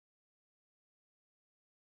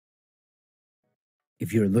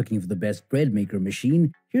If you're looking for the best bread maker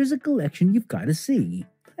machine, here's a collection you've got to see.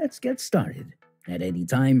 Let's get started. At any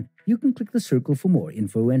time, you can click the circle for more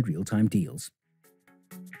info and real-time deals.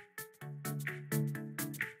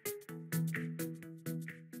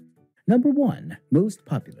 Number 1. Most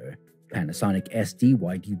popular. Panasonic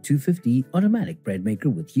SD-YD250 Automatic Bread Maker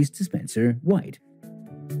with Yeast Dispenser, White.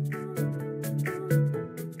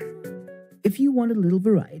 If you want a little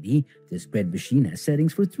variety, this bread machine has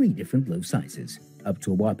settings for 3 different loaf sizes, up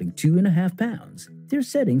to a whopping 2.5 pounds. There's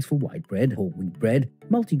settings for white bread, whole wheat bread,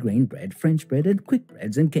 multigrain bread, French bread, and quick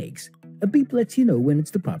breads and cakes. A beep lets you know when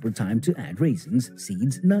it's the proper time to add raisins,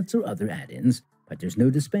 seeds, nuts, or other add-ins, but there's no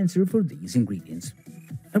dispenser for these ingredients.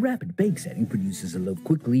 A rapid bake setting produces a loaf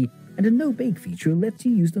quickly, and a no-bake feature lets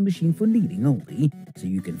you use the machine for kneading only, so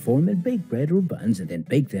you can form and bake bread or buns and then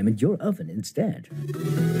bake them in your oven instead.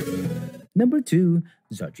 Number 2.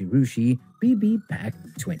 Zojirushi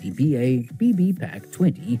BB1050S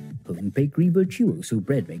BB1050 Home Bakery Virtuoso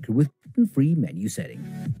Bread Maker with gluten-free menu setting.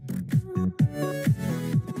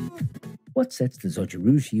 What sets the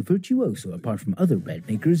Zojirushi Virtuoso apart from other bread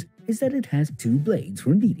makers is that it has 2 blades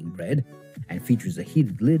for kneading bread and features a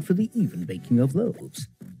heated lid for the even baking of loaves.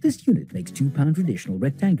 This unit makes 2-pound traditional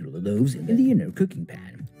rectangular loaves in the inner cooking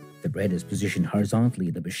pan. The bread is positioned horizontally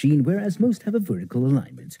in the machine, whereas most have a vertical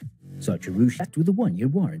alignment. Zojirushi with a 1-year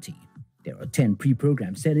warranty. There are 10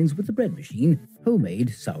 pre-programmed settings with the bread machine: homemade,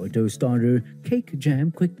 sourdough starter, cake, jam,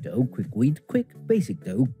 quick dough, quick wheat, quick, basic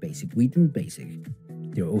dough, basic wheat, and basic.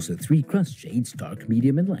 There are also 3 crust shades: dark,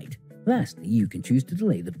 medium, and light. Lastly, you can choose to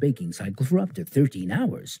delay the baking cycle for up to 13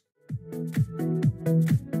 hours.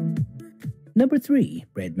 Number 3.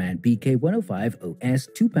 BREADMAN BK1050S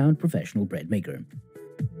 2-pound Professional Bread Maker.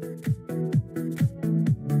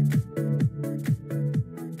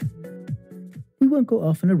 We won't go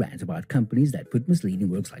off on a rant about companies that put misleading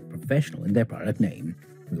words like professional in their product name.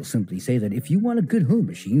 We'll simply say that if you want a good home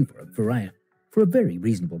machine for a very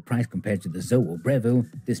reasonable price compared to the Zoe or Breville,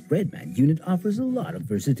 this BREADMAN unit offers a lot of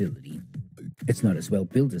versatility. It's not as well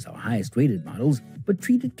built as our highest rated models, but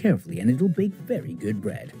treat it carefully and it'll bake very good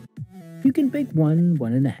bread. You can bake 1,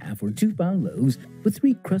 1.5, or 2-pound loaves with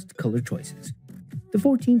 3 crust color choices. The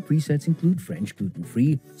 14 presets include French,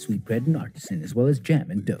 gluten-free, sweetbread, and artisan, as well as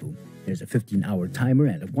jam and dough. There's a 15-hour timer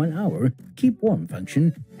and a 1-hour keep warm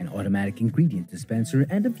function, an automatic ingredient dispenser,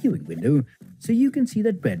 and a viewing window, so you can see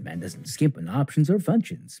that BREADMAN doesn't skimp on options or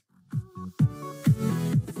functions.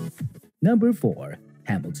 Number 4.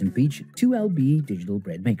 Hamilton Beach 2LB Digital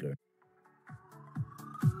Bread Maker.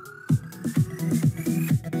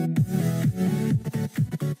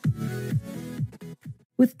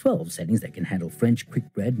 With 12 settings that can handle French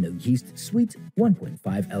quick bread, no yeast, sweet, 1.5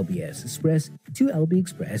 lbs express, 2 lb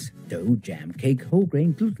express, dough, jam, cake, whole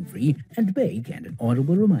grain, gluten-free, and bake, and an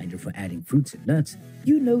audible reminder for adding fruits and nuts,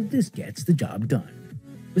 you know this gets the job done.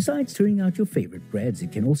 Besides turning out your favorite breads,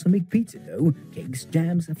 it can also make pizza dough, cakes,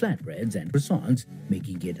 jams, flatbreads, and croissants,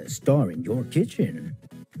 making it a star in your kitchen.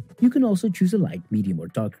 You can also choose a light, medium, or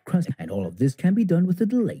dark crust, and all of this can be done with a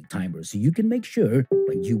delay timer, so you can make sure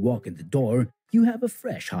when you walk in the door, you have a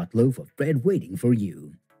fresh hot loaf of bread waiting for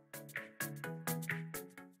you.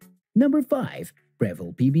 Number 5.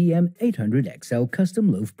 Breville PBM800XL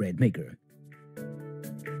Custom Loaf Bread Maker.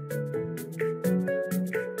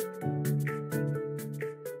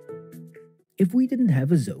 If we didn't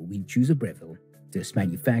have a Zoe, we'd choose a Breville. This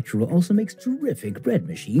manufacturer also makes terrific bread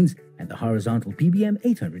machines, and the horizontal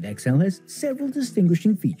PBM800XL has several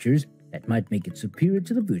distinguishing features that might make it superior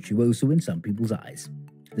to the Virtuoso in some people's eyes.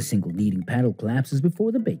 The single kneading paddle collapses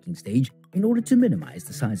before the baking stage in order to minimize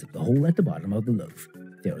the size of the hole at the bottom of the loaf.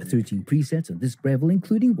 There are 13 presets on this Breville,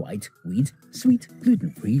 including white, wheat, sweet,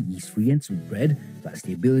 gluten-free, yeast-free, and sweet bread, plus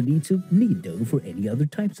the ability to knead dough for any other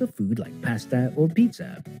types of food like pasta or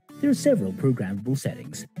pizza. There are several programmable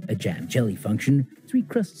settings, a jam jelly function, 3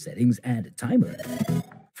 crust settings, and a timer.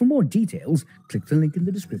 For more details, click the link in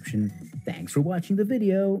the description. Thanks for watching the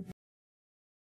video.